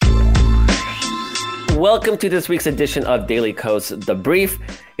welcome to this week's edition of Daily Kos The Brief.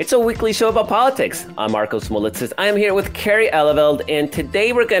 It's a weekly show about politics. I'm Markos and I am here with Kerry Eleveld, and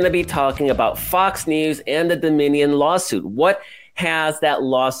today we're going to be talking about Fox News and the Dominion lawsuit. What has that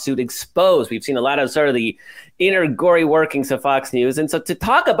lawsuit exposed? We've seen a lot of sort of the inner gory workings of Fox News, and so to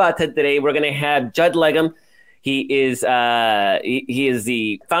talk about that today, we're going to have Judd Legum. He is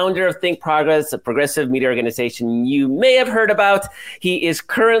the founder of Think Progress, a progressive media organization you may have heard about. He is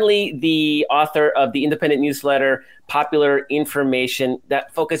currently the author of the independent newsletter Popular Information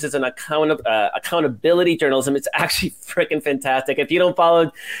that focuses on accountability journalism. It's actually freaking fantastic. If you don't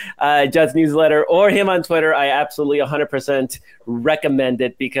follow Judd's newsletter or him on Twitter, I absolutely 100% recommend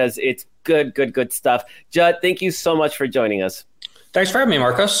it because it's good stuff. Judd, thank you so much for joining us. Thanks for having me,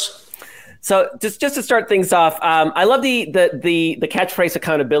 Markos. So just to start things off, I love the catchphrase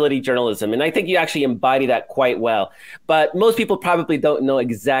accountability journalism, and I think you actually embody that quite well. But most people probably don't know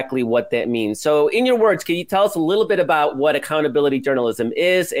exactly what that means. So in your words, can you tell us a little bit about what accountability journalism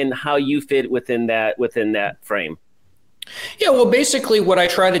is and how you fit within that frame? Yeah, well, basically what I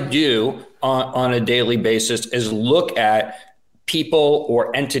try to do on a daily basis is look at people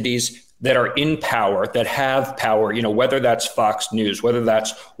or entities that are in power, that have power, whether that's Fox News, whether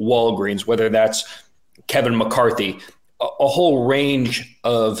that's Walgreens, whether that's Kevin McCarthy, a whole range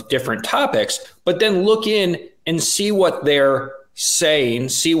of different topics, but then look in and see what they're saying,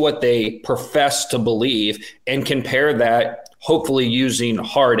 see what they profess to believe, and compare that, hopefully using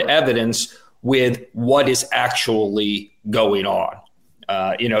hard evidence, with what is actually going on.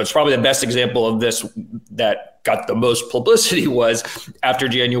 It's probably the best example of this that got the most publicity was after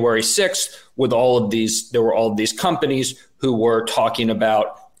January 6th there were all of these companies who were talking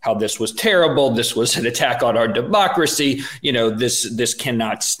about how this was terrible. This was an attack on our democracy. This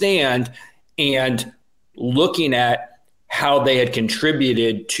cannot stand. And looking at how they had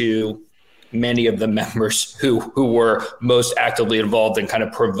contributed to many of the members who were most actively involved in kind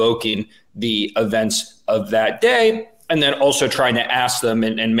of provoking the events of that day. And then also trying to ask them,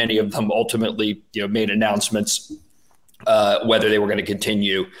 and many of them ultimately, made announcements whether they were going to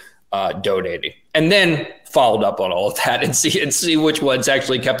continue donating, and then followed up on all of that and see which ones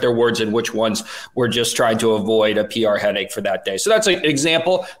actually kept their words and which ones were just trying to avoid a PR headache for that day. So that's an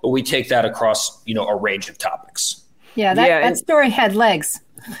example, but we take that across a range of topics. Yeah, that story had legs.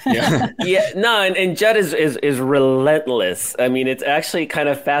 Yeah. And Judd is relentless. I mean, it's actually kind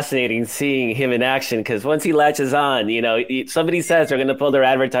of fascinating seeing him in action because once he latches on, somebody says they're going to pull their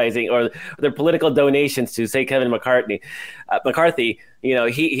advertising or their political donations to, say, Kevin McCarthy,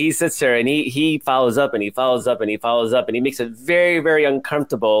 he sits there and he follows up and he follows up and he follows up and he makes it very, very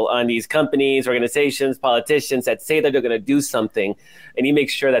uncomfortable on these companies, organizations, politicians that say that they're going to do something, and he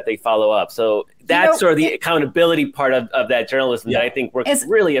makes sure that they follow up. So that's sort of the accountability part of that journalism that I think works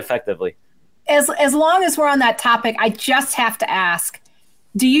really effectively. As long as we're on that topic, I just have to ask,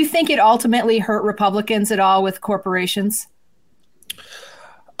 do you think it ultimately hurt Republicans at all with corporations?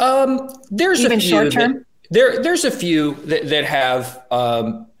 There's even a few short term. There's a few that have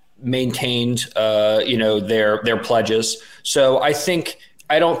maintained their pledges. So I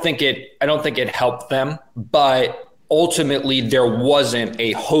don't think it helped them, but ultimately there wasn't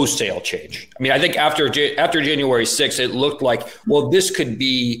a wholesale change. I mean, I think after January 6th, it looked like, well, this could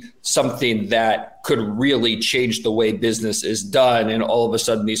be something that could really change the way business is done. And all of a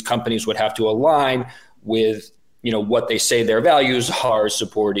sudden these companies would have to align with, what they say their values are,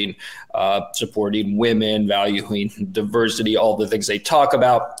 supporting women, valuing diversity, all the things they talk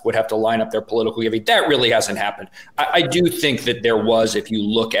about, would have to line up their political giving. That really hasn't happened. I do think that there was, if you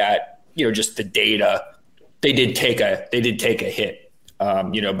look at, just the data, they did take a hit,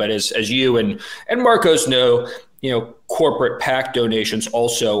 but as you and Markos know, corporate PAC donations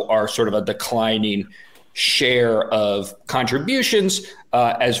also are sort of a declining share of contributions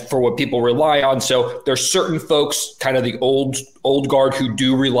as for what people rely on. So there's certain folks, kind of the old guard, who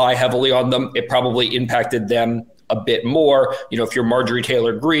do rely heavily on them. It probably impacted them a bit more. If you're Marjorie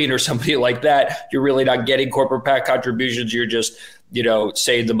Taylor Greene or somebody like that, you're really not getting corporate PAC contributions. You're just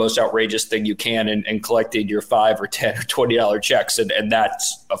saying the most outrageous thing you can and collecting your $5 or $10 or $20 checks. And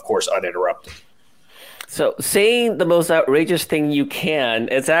that's, of course, uninterrupted. So saying the most outrageous thing you can,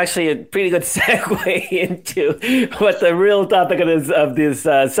 it's actually a pretty good segue into what the real topic of this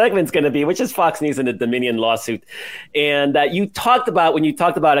segment is going to be, which is Fox News and the Dominion lawsuit. And when you talked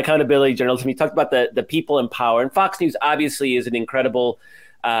about accountability journalism, you talked about the people in power. And Fox News obviously is an incredible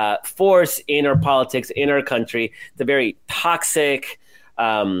force in our politics, in our country. It's a very toxic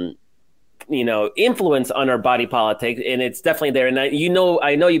influence on our body politic, and it's definitely there. And I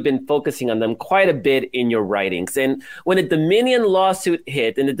know you've been focusing on them quite a bit in your writings. And when the Dominion lawsuit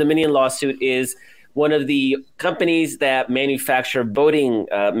hit, and the Dominion lawsuit is one of the companies that manufacture voting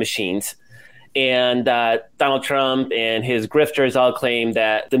machines. And Donald Trump and his grifters all claimed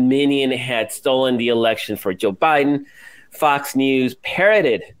that Dominion had stolen the election for Joe Biden. Fox News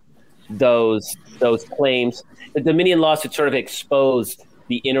parroted those claims. The Dominion lawsuit sort of exposed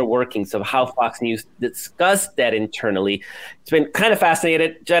the inner workings of how Fox News discussed that internally. It's been kind of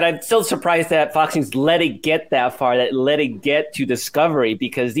fascinating. Judd, I'm still surprised that Fox News let it get that far, that let it get to discovery,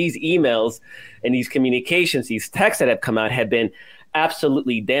 because these emails and these communications, these texts that have come out have been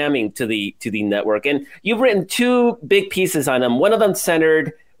absolutely damning to the network. And you've written two big pieces on them. One of them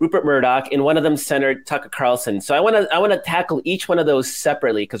centered Rupert Murdoch, and one of them centered Tucker Carlson. So I want to tackle each one of those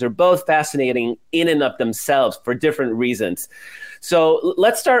separately, because they're both fascinating in and of themselves for different reasons. So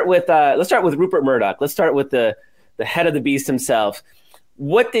let's start with Rupert Murdoch. Let's start with the head of the beast himself.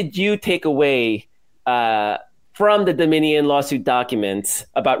 What did you take away from the Dominion lawsuit documents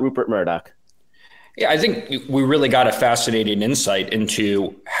about Rupert Murdoch? Yeah, I think we really got a fascinating insight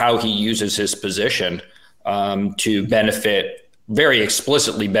into how he uses his position to very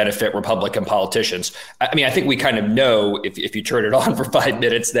explicitly benefit Republican politicians. I mean, I think we kind of know, if you turn it on for 5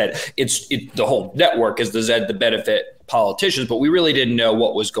 minutes, that the whole network is designed to benefit politicians, but we really didn't know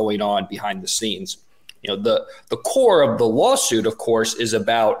what was going on behind the scenes. You know, the core of the lawsuit, of course, is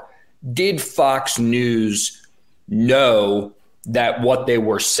about, did Fox News know that what they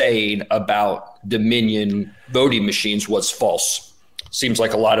were saying about Dominion voting machines was false? Seems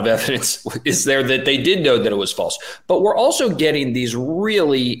like a lot of evidence is there that they did know that it was false. But we're also getting these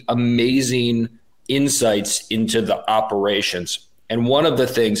really amazing insights into the operations. And one of the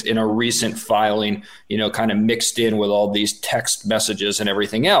things in a recent filing, kind of mixed in with all these text messages and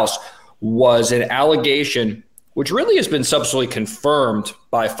everything else, was an allegation, which really has been subsequently confirmed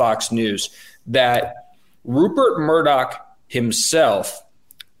by Fox News, that Rupert Murdoch himself,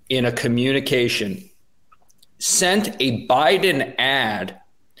 in a communication, sent a Biden ad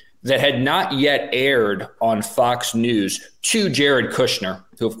that had not yet aired on Fox News to Jared Kushner,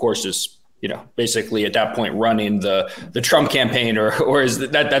 who of course is, basically at that point running the Trump campaign, or is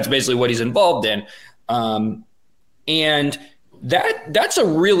that's basically what he's involved in. And that's a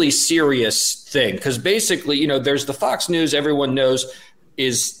really serious thing, because basically, there's the Fox News everyone knows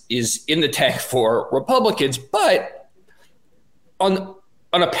is in the tank for Republicans, but on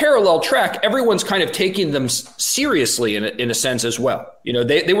a parallel track, everyone's kind of taking them seriously in a sense as well.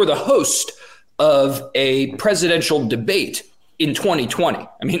 They were the host of a presidential debate in 2020.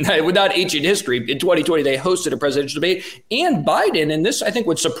 I mean, without ancient history, in 2020, they hosted a presidential debate. And Biden, and this I think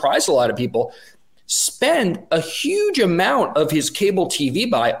would surprise a lot of people, spend a huge amount of his cable TV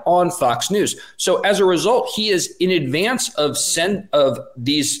buy on Fox News. So as a result, he is in advance of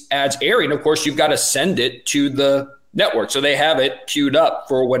these ads airing. Of course, you've got to send it to the network, so they have it queued up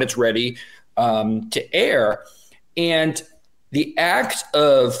for when it's ready to air. And the act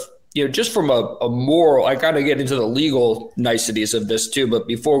of, just from a moral, I got to get into the legal niceties of this too, but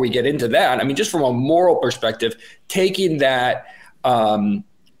before we get into that, I mean, just from a moral perspective, taking that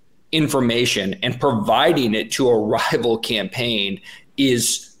information and providing it to a rival campaign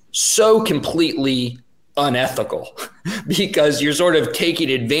is so completely unethical, because you're sort of taking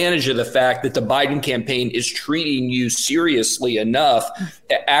advantage of the fact that the Biden campaign is treating you seriously enough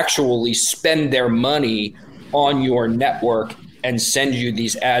to actually spend their money on your network and send you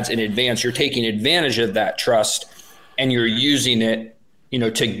these ads in advance. You're taking advantage of that trust, and you're using it,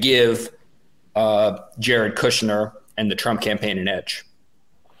 to give Jared Kushner and the Trump campaign an edge.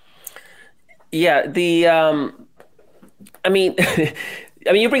 Yeah, you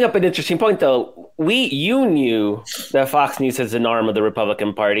bring up an interesting point, though. You knew that Fox News is an arm of the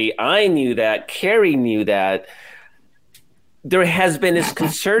Republican Party. I knew that. Kerry knew that. There has been this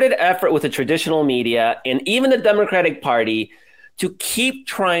concerted effort with the traditional media and even the Democratic Party to keep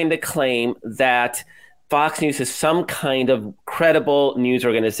trying to claim that Fox News is some kind of credible news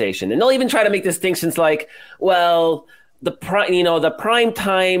organization. And they'll even try to make distinctions like, well, the prime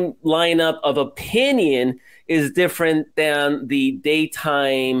time lineup of opinion is different than the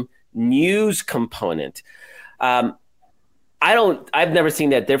daytime news component. I've never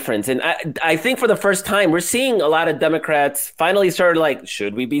seen that difference. And I think for the first time, we're seeing a lot of Democrats finally start like,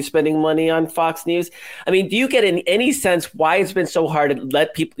 should we be spending money on Fox News? I mean, do you get in any sense why it's been so hard to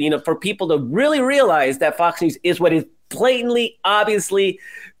let people, for people to really realize that Fox News is what is blatantly, obviously,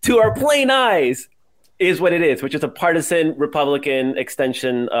 to our plain eyes, is what it is, which is a partisan Republican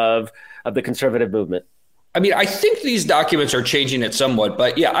extension of the conservative movement? I mean, I think these documents are changing it somewhat,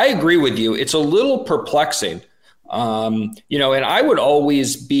 but yeah, I agree with you. It's a little perplexing. And I would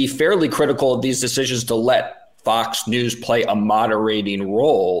always be fairly critical of these decisions to let Fox News play a moderating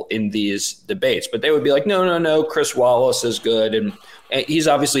role in these debates. But they would be like, no, Chris Wallace is good. And he's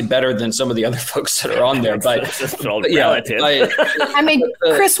obviously better than some of the other folks that are on there. But relative. I mean,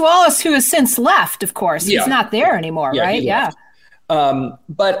 Chris Wallace, who has since left, of course, he's not there anymore, right? Yeah.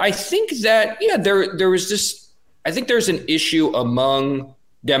 But I think that, there was this, I think there's an issue among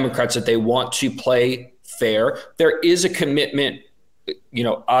Democrats that they want to play fair. There is a commitment,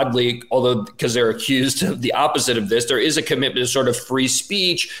 oddly, although because they're accused of the opposite of this, there is a commitment to sort of free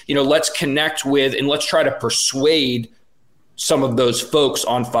speech. Let's connect with and let's try to persuade some of those folks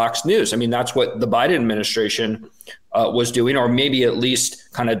on Fox News. I mean, that's what the Biden administration was doing, or maybe at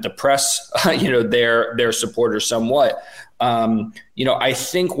least kind of depress, their supporters somewhat. I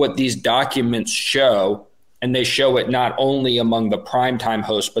think what these documents show, and they show it not only among the primetime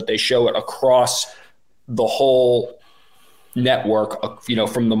hosts, but they show it across the whole network,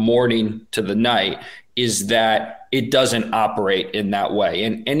 from the morning to the night, is that it doesn't operate in that way.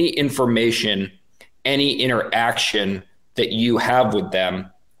 And any information, any interaction that you have with them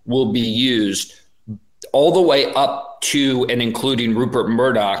will be used all the way up to and including Rupert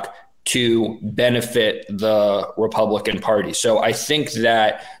Murdoch to benefit the Republican Party. So I think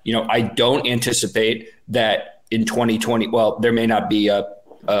that, I don't anticipate that in 2020, well, there may not be a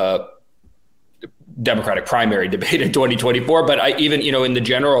Democratic primary debate in 2024, but in the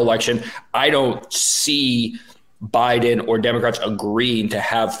general election, I don't see Biden or Democrats agreeing to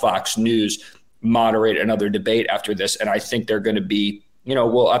have Fox News moderate another debate after this. And I think they're going to be,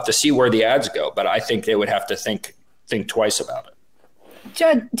 we'll have to see where the ads go, but I think they would have to think twice about it.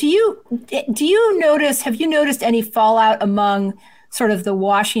 Judd, have you noticed any fallout among sort of the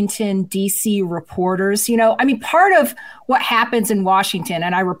Washington, D.C. reporters? Part of what happens in Washington,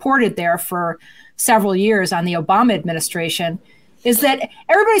 and I reported there for several years on the Obama administration, is that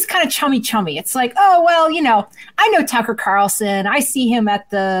everybody's kind of chummy. It's like, oh, well, I know Tucker Carlson. I see him at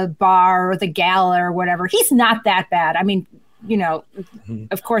the bar or the gala or whatever. He's not that bad. I mean,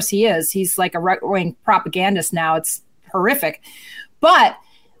 of course he is. He's like a right-wing propagandist now. It's horrific. But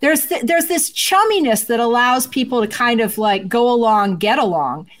there's this chumminess that allows people to kind of like go along, get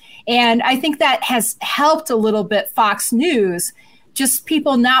along. And I think that has helped a little bit Fox News, just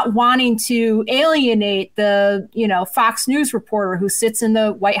people not wanting to alienate the, Fox News reporter who sits in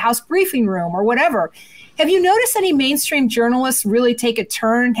the White House briefing room or whatever. Have you noticed any mainstream journalists really take a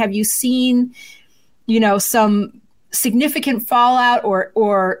turn? Have you seen, some significant fallout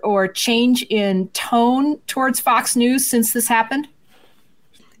or change in tone towards Fox News since this happened?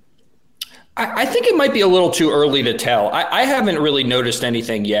 I think it might be a little too early to tell. I haven't really noticed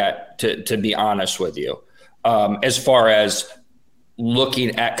anything yet, to be honest with you, as far as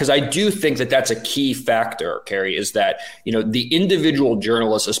looking at, because I do think that that's a key factor, Kerry, is that, the individual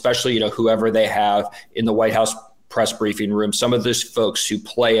journalists, especially, whoever they have in the White House press briefing room, some of those folks who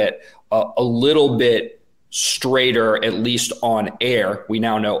play it a little bit straighter, at least on air. We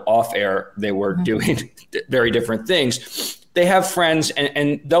now know off air, they were doing very different things. They have friends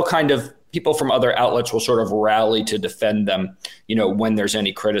and they'll people from other outlets will sort of rally to defend them, when there's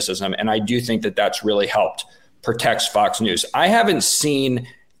any criticism. And I do think that that's really helped protect Fox News. I haven't seen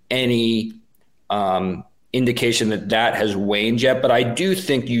any indication that has waned yet, but I do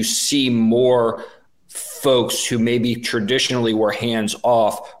think you see more folks who maybe traditionally were hands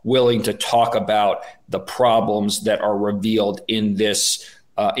off willing to talk about the problems that are revealed in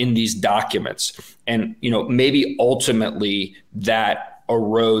these documents. And, maybe ultimately that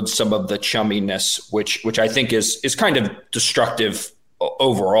erodes some of the chumminess, which I think is kind of destructive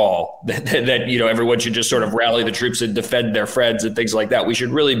overall, that everyone should just sort of rally the troops and defend their friends and things like that. We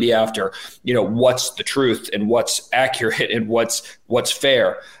should really be after, what's the truth and what's accurate and what's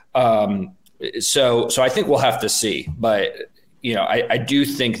fair. So I think we'll have to see. But, I do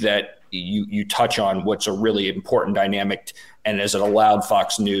think that you touch on what's a really important dynamic, and has it allowed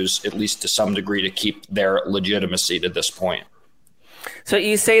Fox News, at least to some degree, to keep their legitimacy to this point. So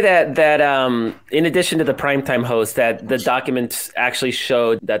you say that in addition to the primetime host, that the documents actually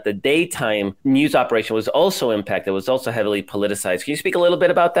showed that the daytime news operation was also impacted, was also heavily politicized. Can you speak a little bit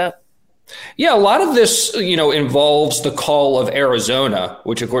about that? Yeah, a lot of this, involves the call of Arizona,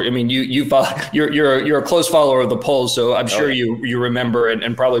 which, of course, you're a close follower of the polls, so I'm sure you remember,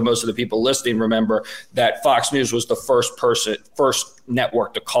 and probably most of the people listening remember, that Fox News was the first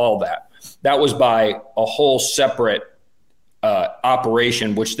network to call that. That was by a whole separate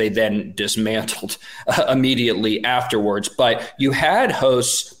operation, which they then dismantled immediately afterwards. But you had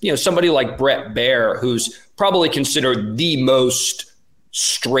hosts, somebody like Bret Baier, who's probably considered the most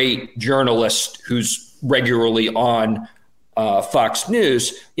straight journalist who's regularly on Fox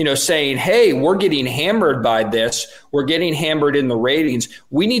News, saying, hey, we're getting hammered by this. We're getting hammered in the ratings.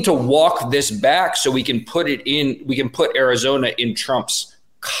 We need to walk this back so we can put Arizona in Trump's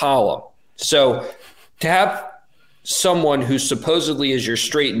column. So to have someone who supposedly is your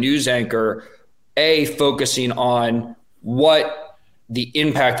straight news anchor, focusing on what the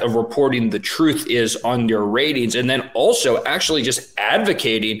impact of reporting the truth is on your ratings, and then also actually just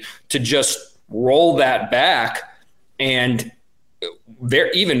advocating to just roll that back and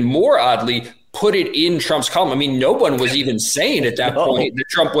even more oddly, put it in Trump's column. I mean, no one was even saying at that point that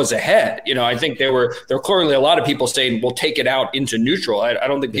Trump was ahead. I think there were clearly a lot of people saying, we'll take it out into neutral. I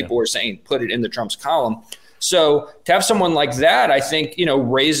don't think people were saying put it in the Trump's column. So to have someone like that, I think,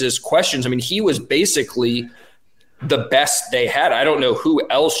 raises questions. I mean, he was basically the best they had. I don't know who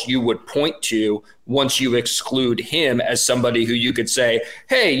else you would point to once you exclude him as somebody who you could say,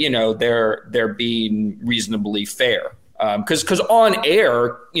 hey, they're being reasonably fair. Because on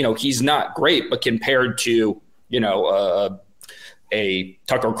air, he's not great, but compared to, a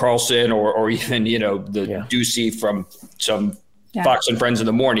Tucker Carlson or even, the Ducey from some Fox and Friends in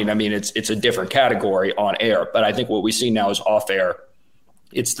the morning. I mean, it's a different category on air, but I think what we see now is off air.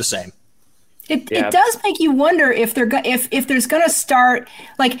 It's the same. It does make you wonder if there's going to start,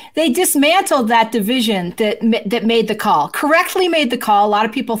 like, they dismantled that division that made the call, correctly made the call. A lot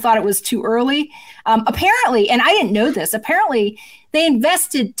of people thought it was too early. Apparently, and I didn't know this, apparently they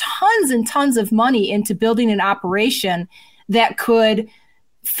invested tons and tons of money into building an operation that could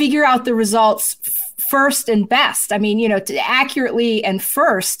figure out the results first and best. I mean, accurately and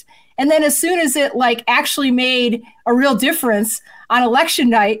first. And then as soon as it actually made a real difference on election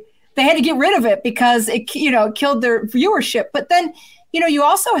night, they had to get rid of it because it, killed their viewership. But then, you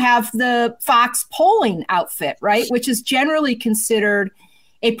also have the Fox polling outfit, right? Which is generally considered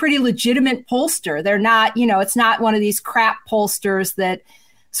a pretty legitimate pollster. They're not, it's not one of these crap pollsters that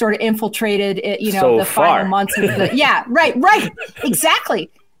sort of infiltrated it, the final months of the, right. Exactly.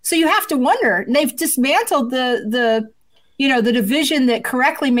 So you have to wonder, they've dismantled the division that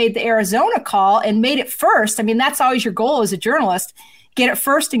correctly made the Arizona call and made it first. I mean, that's always your goal as a journalist. Get it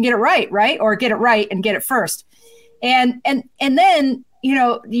first and get it right? Or get it right and get it first. And then,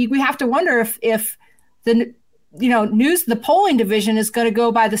 we have to wonder if the, the polling division is going to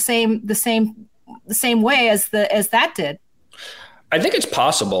go by the same way as that did. I think it's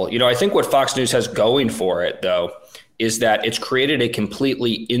possible. I think what Fox News has going for it, though, is that it's created a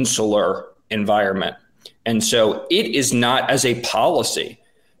completely insular environment. And so it is not, as a policy,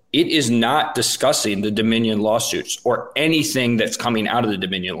 it is not discussing the Dominion lawsuits or anything that's coming out of the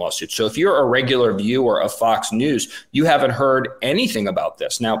Dominion lawsuits. So if you're a regular viewer of Fox News, you haven't heard anything about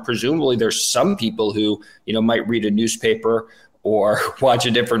this. Now, presumably there's some people who, might read a newspaper or watch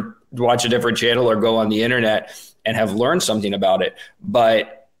a different channel or go on the internet and have learned something about it.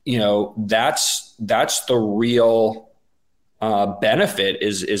 But, that's the real benefit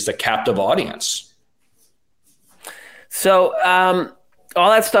is the captive audience. So, all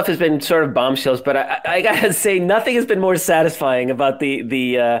that stuff has been sort of bombshells, but I gotta say, nothing has been more satisfying about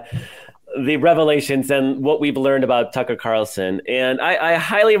the revelations than what we've learned about Tucker Carlson. And I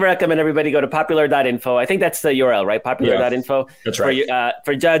highly recommend everybody go to popular.info. I think that's the URL, right? Popular.info. Yeah, that's right.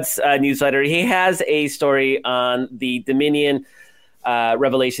 For Judd's newsletter. He has a story on the Dominion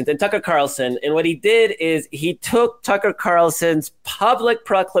revelations and Tucker Carlson. And what he did is he took Tucker Carlson's public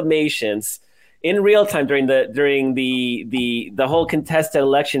proclamations in real time during the whole contested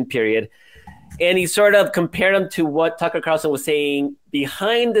election period. And he sort of compared them to what Tucker Carlson was saying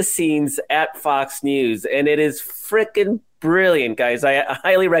behind the scenes at Fox News. And it is freaking brilliant, guys. I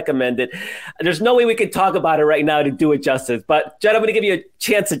highly recommend it. There's no way we could talk about it right now to do it justice. But, Judd, I'm going to give you a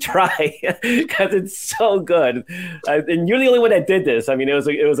chance to try because it's so good. And you're the only one that did this. I mean, it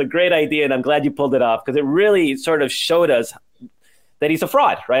was a great idea, and I'm glad you pulled it off because it really sort of showed us that he's a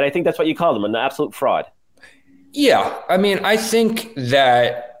fraud, right? I think that's what you called him, an absolute fraud. Yeah. I mean, I think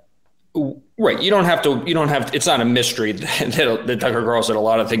that, right. You don't have to, it's not a mystery that Tucker Carlson, a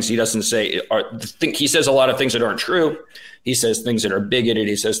lot of things he doesn't say he says a lot of things that aren't true. He says things that are bigoted.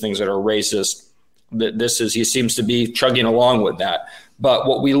 He says things that are racist. He seems to be chugging along with that. But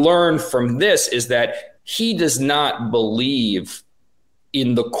what we learn from this is that he does not believe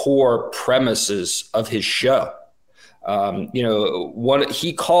in the core premises of his show. He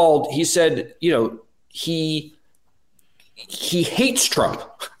said, he hates Trump.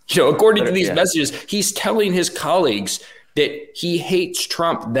 According to these messages, he's telling his colleagues that he hates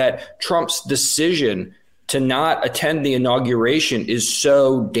Trump, that Trump's decision to not attend the inauguration is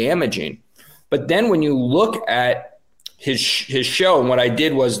so damaging. But then when you look at his show, and what I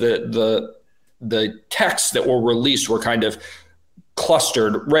did was the the texts that were released were kind of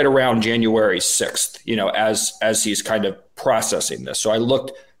clustered right around January 6th, as he's kind of processing this. So I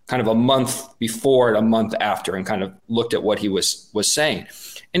looked kind of a month before and a month after and kind of looked at what he was saying.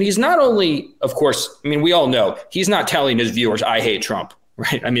 And he's not only, of course, we all know he's not telling his viewers, I hate Trump,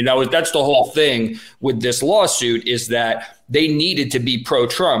 right? That's the whole thing with this lawsuit, is that they needed to be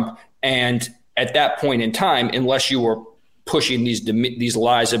pro-Trump. And at that point in time, unless you were pushing these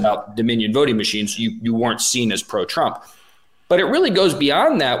lies about Dominion voting machines, you weren't seen as pro-Trump. But it really goes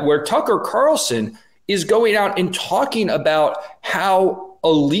beyond that, where Tucker Carlson is going out and talking about how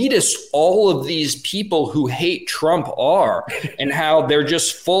elitist all of these people who hate Trump are, and how they're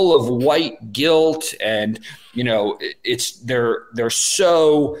just full of white guilt, and they're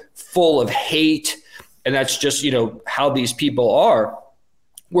so full of hate, and that's just how these people are.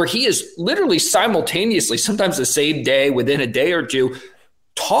 Where he is literally simultaneously, sometimes the same day, within a day or two,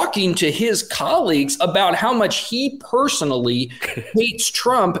 talking to his colleagues about how much he personally hates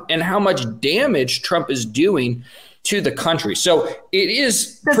Trump and how much damage Trump is doing to the country. So it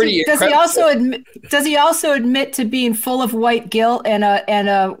is pretty incredible. Does he also admit to being full of white guilt and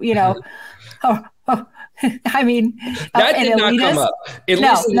a that did not come up, at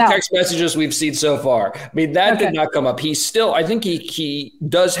least in the text messages we've seen so far. Did not come up. He's still, I think he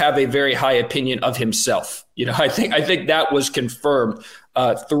does have a very high opinion of himself. I think that was confirmed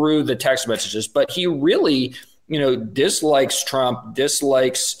through the text messages, but he really, dislikes Trump,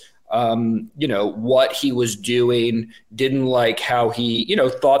 dislikes, what he was doing, didn't like how he,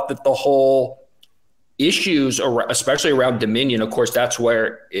 thought that the whole issues, especially around Dominion, of course, that's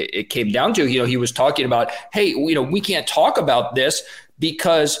where it came down to. He was talking about, hey, we can't talk about this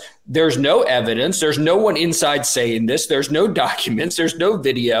because there's no evidence. There's no one inside saying this. There's no documents. There's no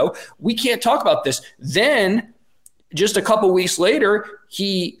video. We can't talk about this. Then just a couple weeks later,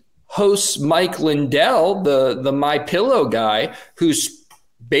 he hosts Mike Lindell, the My Pillow guy, who's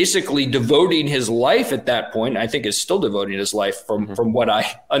basically devoting his life at that point, I think is still devoting his life from what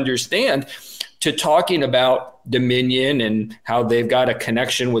I understand, to talking about Dominion and how they've got a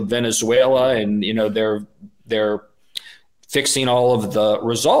connection with Venezuela, and they're fixing all of the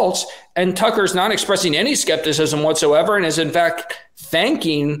results. And Tucker's not expressing any skepticism whatsoever, and is in fact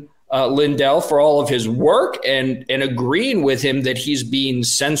thanking Lindell for all of his work and agreeing with him that he's being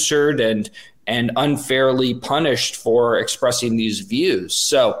censored and unfairly punished for expressing these views.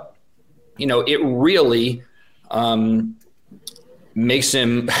 So, it really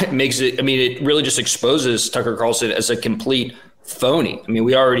it really just exposes Tucker Carlson as a complete phony.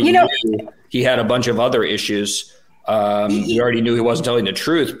 We already knew he had a bunch of other issues. We already knew he wasn't telling the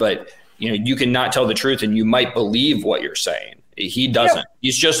truth, but you can not tell the truth and you might believe what you're saying. He doesn't.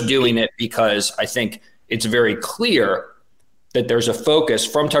 He's just doing it because I think it's very clear that there's a focus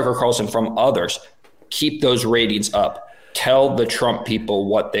from Tucker Carlson, from others, keep those ratings up, tell the Trump people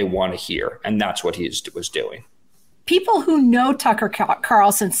what they want to hear. And that's what he was doing. People who know Tucker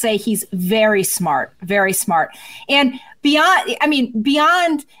Carlson say he's very smart, very smart. And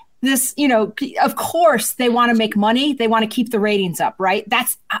beyond this, of course, they want to make money. They want to keep the ratings up, right?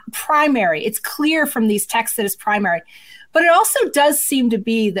 That's primary. It's clear from these texts that it's primary. But it also does seem to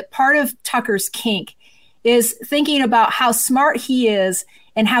be that part of Tucker's kink is thinking about how smart he is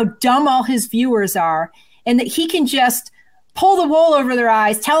and how dumb all his viewers are, and that he can just pull the wool over their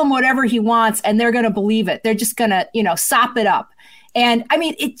eyes, tell them whatever he wants, and they're going to believe it. They're just going to, sop it up. And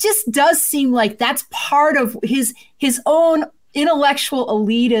it just does seem like that's part of his own intellectual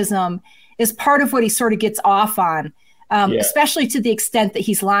elitism, is part of what he sort of gets off on, especially to the extent that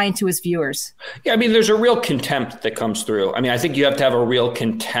he's lying to his viewers. Yeah, there's a real contempt that comes through. I think you have to have a real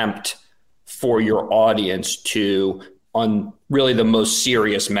contempt for your audience to, on really the most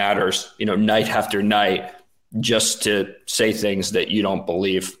serious matters, night after night, just to say things that you don't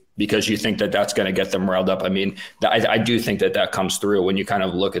believe because you think that that's going to get them riled up. I do think that comes through when you kind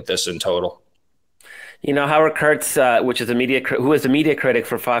of look at this in total. Howard Kurtz, who is a media critic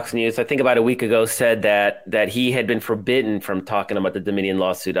for Fox News, I think about a week ago, said that he had been forbidden from talking about the Dominion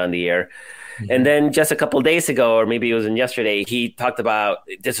lawsuit on the air. Mm-hmm. And then just a couple of days ago, or maybe it was yesterday, he talked about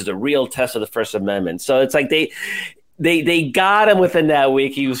this is a real test of the First Amendment. So it's like they got him within that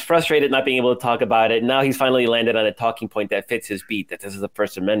week. He was frustrated not being able to talk about it. Now he's finally landed on a talking point that fits his beat, that this is a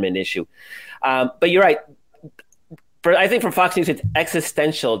First Amendment issue. But you're right. I think for Fox News, it's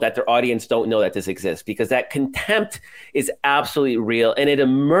existential that their audience don't know that this exists, because that contempt is absolutely real, and it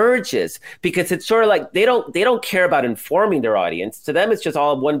emerges because it's sort of like they don't care about informing their audience. To them, it's just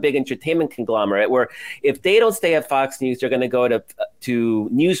all one big entertainment conglomerate. Where if they don't stay at Fox News, they're going to go to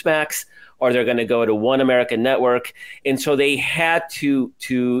Newsmax, or they're going to go to One American Network, and so they had to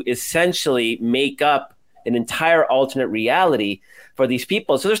essentially make up an entire alternate reality for these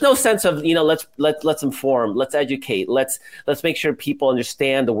people. So there's no sense of, let's inform, let's educate, let's make sure people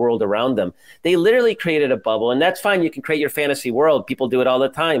understand the world around them. They literally created a bubble, and that's fine. You can create your fantasy world. People do it all the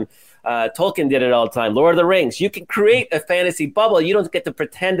time. Tolkien did it all the time. Lord of the Rings. You can create a fantasy bubble. You don't get to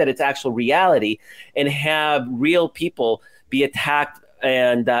pretend that it's actual reality and have real people be attacked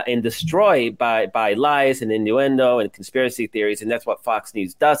and destroyed by lies and innuendo and conspiracy theories. And that's what Fox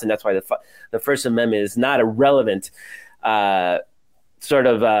News does. And that's why the First Amendment is not a relevant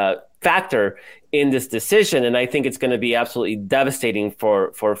factor in this decision. And I think it's going to be absolutely devastating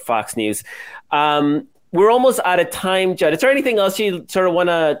for Fox News. We're almost out of time, Judd. Is there anything else you sort of want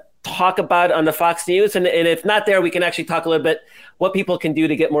to talk about on the Fox News? And if not there, we can actually talk a little bit what people can do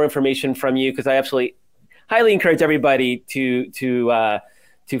to get more information from you, because I absolutely highly encourage everybody to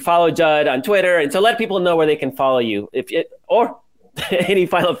follow Judd on Twitter, and so let people know where they can follow you. Or any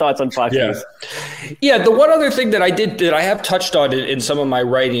final thoughts on Fox News? Yeah. The one other thing that I have touched on in some of my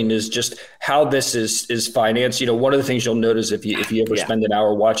writing is just how this is financed. One of the things you'll notice if you ever spend an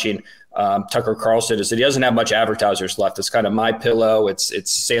hour watching Tucker Carlson is that he doesn't have much advertisers left. It's kind of My Pillow, it's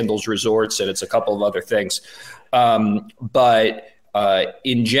Sandals Resorts, and it's a couple of other things. But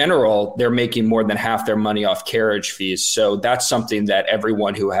in general, they're making more than half their money off carriage fees. So that's something that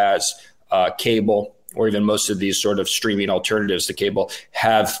everyone who has cable, or even most of these sort of streaming alternatives to cable,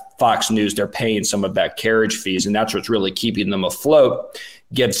 have Fox News. They're paying some of that carriage fees, and that's what's really keeping them afloat,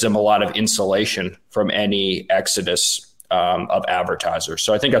 gives them a lot of insulation from any exodus of advertisers.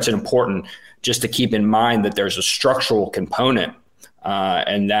 So I think that's important just to keep in mind, that there's a structural component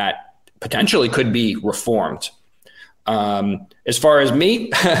and that potentially could be reformed. As far as me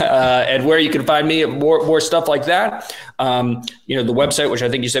and where you can find me, more stuff like that, the website, which I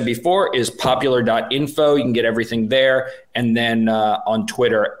think you said before, is popular.info. You can get everything there. And then on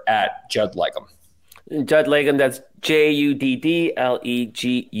Twitter at Judd Legum. Judd Legum, that's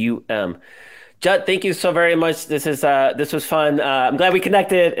JUDDLEGUM. Judd, thank you so very much. This was fun. I'm glad we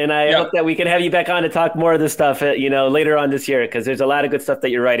connected, and I hope that we can have you back on to talk more of this stuff, later on this year, because there's a lot of good stuff that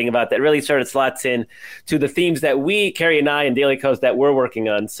you're writing about that really sort of slots in to the themes that Kerry and I, and Daily Kos that we're working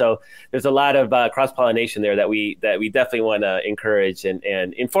on. So there's a lot of cross-pollination there that we definitely want to encourage and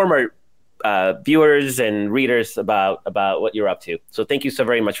inform our viewers and readers about what you're up to. So thank you so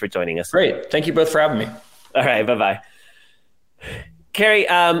very much for joining us. Great. Thank you both for having me. All right. Bye-bye. Kerry,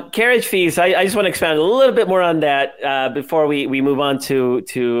 carriage fees. I just want to expand a little bit more on that before we move on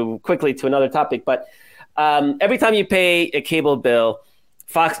to quickly to another topic. But every time you pay a cable bill,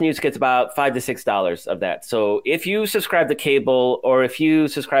 Fox News gets about $5 to $6 of that. So if you subscribe to cable, or if you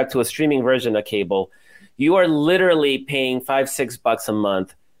subscribe to a streaming version of cable, you are literally paying $5-6 a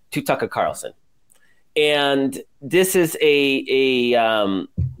month to Tucker Carlson. And this is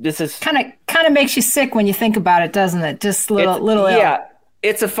this is kind of makes you sick when you think about it, doesn't it? Just little. Yeah,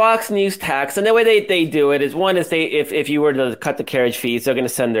 it's a Fox News tax, and the way they do it is, one is if you were to cut the carriage fees, they're going to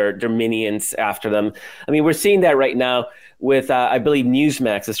send their minions after them. I mean, we're seeing that right now with I believe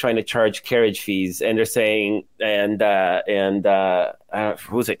Newsmax is trying to charge carriage fees, and they're saying who's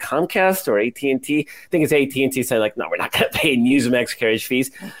it, Comcast or AT&T? I think it's AT&T saying like, no, we're not going to pay Newsmax carriage fees.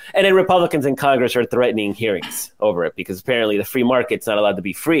 And then Republicans in Congress are threatening hearings over it, because apparently the free market's not allowed to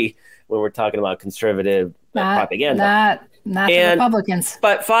be free when we're talking about conservative propaganda. Not the Republicans.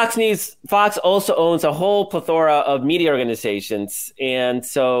 But Fox also owns a whole plethora of media organizations. And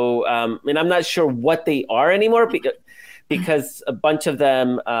so, and I'm not sure what they are anymore, because a bunch of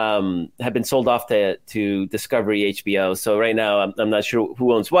them have been sold off to Discovery, HBO. So right now, I'm not sure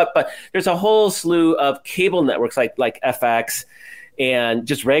who owns what, but there's a whole slew of cable networks like FX and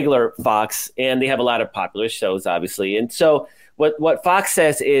just regular Fox, and they have a lot of popular shows, obviously. And so what Fox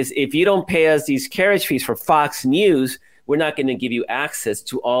says is, if you don't pay us these carriage fees for Fox News, we're not going to give you access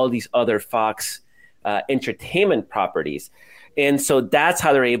to all these other Fox entertainment properties. And so that's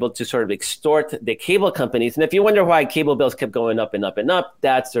how they're able to sort of extort the cable companies. And if you wonder why cable bills kept going up and up and up,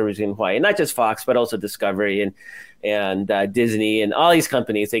 that's the reason why. And not just Fox, but also Discovery and Disney and all these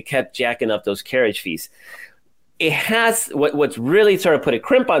companies, they kept jacking up those carriage fees. It has what's really sort of put a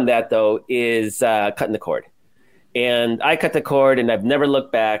crimp on that, though, is cutting the cord. And I cut the cord, and I've never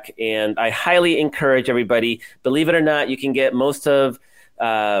looked back. And I highly encourage everybody, believe it or not, you can get most of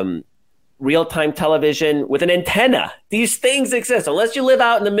real-time television with an antenna. These things exist unless you live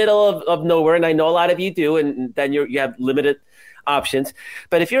out in the middle of nowhere, and I know a lot of you do, and then you have limited options.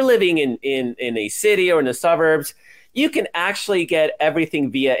 But if you're living in a city or in the suburbs, you can actually get everything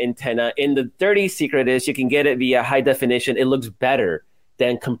via antenna. And the dirty secret is you can get it via high definition. It looks better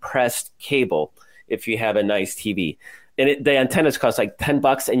than compressed cable if you have a nice TV. And the antennas cost like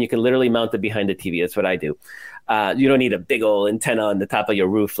 $10, and you can literally mount it behind the TV. That's what I do. You don't need a big old antenna on the top of your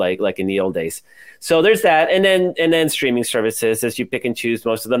roof like in the old days. So there's that. And then streaming services, as you pick and choose,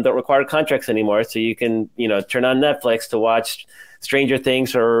 most of them don't require contracts anymore. So you can, turn on Netflix to watch Stranger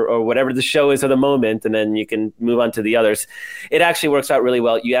Things or whatever the show is at the moment, and then you can move on to the others. It actually works out really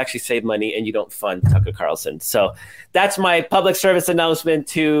well. You actually save money, and you don't fund Tucker Carlson. So that's my public service announcement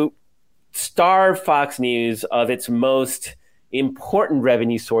to starve Fox News of its most important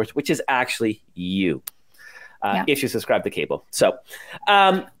revenue source, which is actually you. If you subscribe to cable. So,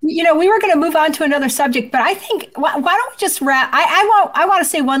 we were going to move on to another subject, but I think, why don't we just wrap? I want to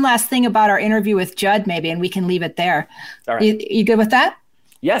say one last thing about our interview with Judd, maybe, and we can leave it there. All right. You good with that?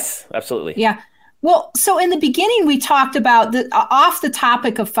 Yes, absolutely. Yeah. Well, so in the beginning, we talked about off the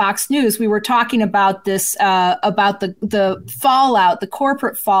topic of Fox News, we were talking about this, about the fallout, the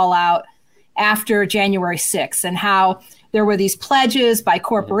corporate fallout after January 6th, and how there were these pledges by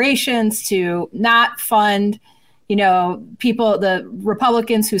corporations to not fund, people, the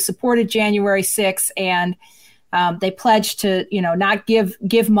Republicans who supported January 6th, and they pledged to, not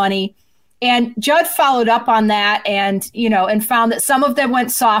give money. And Judd followed up on that and found that some of them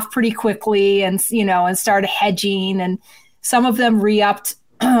went soft pretty quickly and started hedging, and some of them re-upped,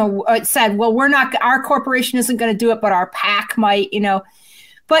 said, well, our corporation isn't going to do it, but our PAC might,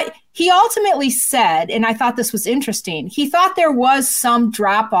 But he ultimately said, and I thought this was interesting, he thought there was some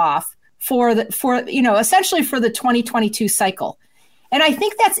drop off essentially for the 2022 cycle. And I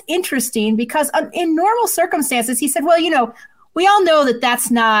think that's interesting because in normal circumstances, he said, well, we all know that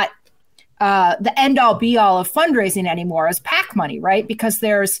that's not the end all be all of fundraising anymore as PAC money, right? Because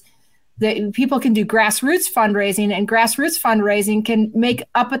people can do grassroots fundraising, and grassroots fundraising can make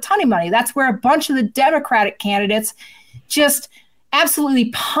up a ton of money. That's where a bunch of the Democratic candidates just absolutely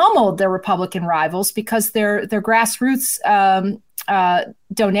pummeled their Republican rivals because their grassroots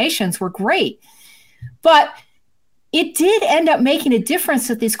donations were great. But it did end up making a difference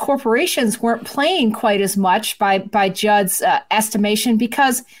that these corporations weren't playing quite as much by Judd's estimation,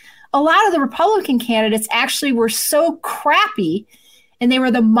 because a lot of the Republican candidates actually were so crappy, and they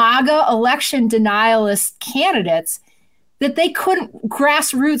were the MAGA election denialist candidates, that they couldn't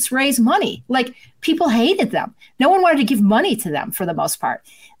grassroots raise money. Like, people hated them. No one wanted to give money to them for the most part.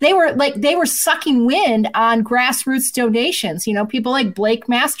 They were sucking wind on grassroots donations, people like Blake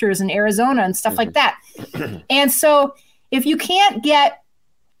Masters in Arizona and stuff like that. And so if you can't get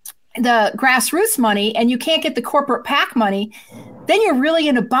the grassroots money and you can't get the corporate PAC money, then you're really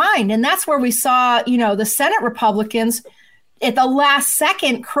in a bind. And that's where we saw, the Senate Republicans at the last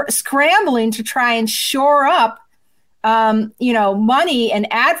second scrambling to try and shore up money and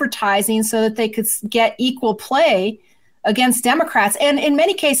advertising so that they could get equal play against Democrats. And in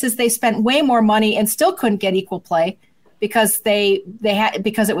many cases, they spent way more money and still couldn't get equal play because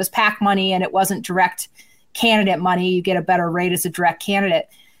because it was PAC money and it wasn't direct candidate money. You get a better rate as a direct candidate.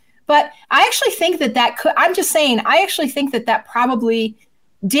 But I actually think I actually think that probably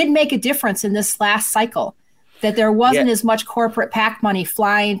did make a difference in this last cycle, that there wasn't as much corporate PAC money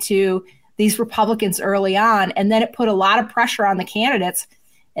flying to these Republicans early on. And then it put a lot of pressure on the candidates,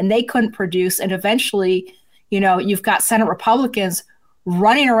 and they couldn't produce. And eventually, you've got Senate Republicans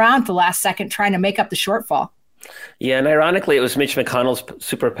running around the last second trying to make up the shortfall. Yeah. And ironically, it was Mitch McConnell's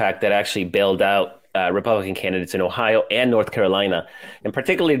super PAC that actually bailed out Republican candidates in Ohio and North Carolina, and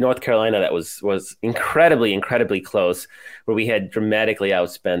particularly North Carolina, that was incredibly, incredibly close, where we had dramatically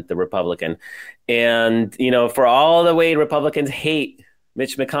outspent the Republican. And, for all the way Republicans hate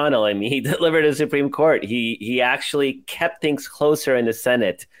Mitch McConnell, I mean, he delivered a Supreme Court. He actually kept things closer in the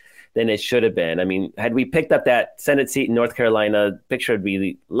Senate than it should have been. I mean, had we picked up that Senate seat in North Carolina, the picture would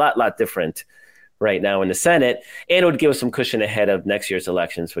be a lot different right now in the Senate, and it would give us some cushion ahead of next year's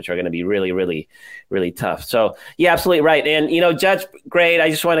elections, which are going to be really, really, really tough. So, yeah, absolutely right. And, Judd's great.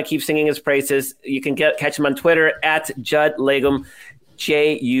 I just want to keep singing his praises. You can catch him on Twitter at Judd Legum,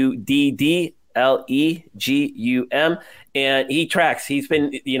 JUDDLEGUM. And he tracks. He's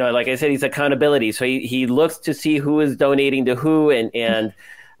been, like I said, he's accountability. So he looks to see who is donating to who and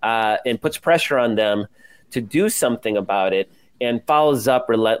puts pressure on them to do something about it, and follows up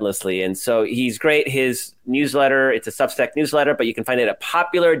relentlessly. And so he's great. His newsletter, it's a Substack newsletter, but you can find it at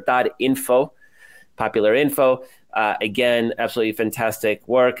popular.info. Again, absolutely fantastic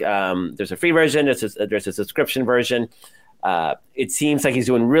work. There's a free version. There's a subscription version. It seems like he's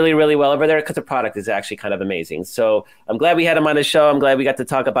doing really, really well over there because the product is actually kind of amazing. So I'm glad we had him on the show. I'm glad we got to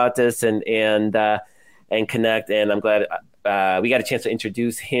talk about this and connect. And I'm glad we got a chance to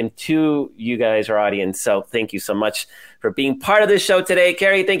introduce him to you guys, our audience. So thank you so much for being part of this show today.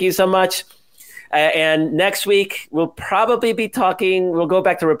 Kerry, thank you so much. And next week, we'll probably be we'll go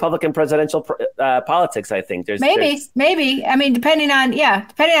back to Republican presidential politics, I think. Maybe. I mean, depending on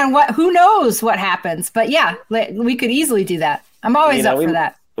who knows what happens. But yeah, we could easily do that. I'm always up for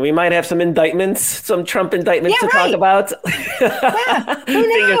that. We might have some Trump indictments to talk about. Yeah, who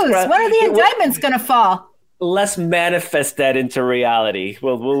knows? When are the indictments going to fall? Let's manifest that into reality.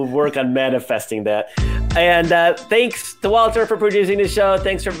 We'll work on manifesting that. And thanks to Walter for producing the show.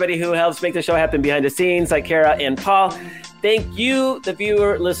 Thanks to everybody who helps make the show happen behind the scenes, like Kara and Paul. Thank you, the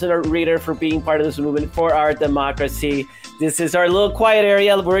viewer, listener, reader, for being part of this movement for our democracy. This is our little quiet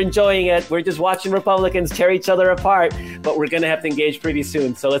area. We're enjoying it. We're just watching Republicans tear each other apart, but we're going to have to engage pretty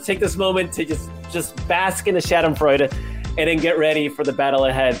soon. So let's take this moment to just bask in the Schadenfreude and then get ready for the battle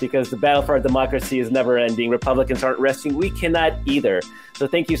ahead, because the battle for our democracy is never ending. Republicans aren't resting. We cannot either. So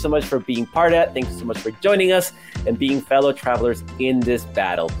thank you so much for being part of it. Thank you so much for joining us and being fellow travelers in this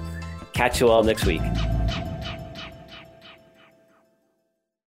battle. Catch you all next week.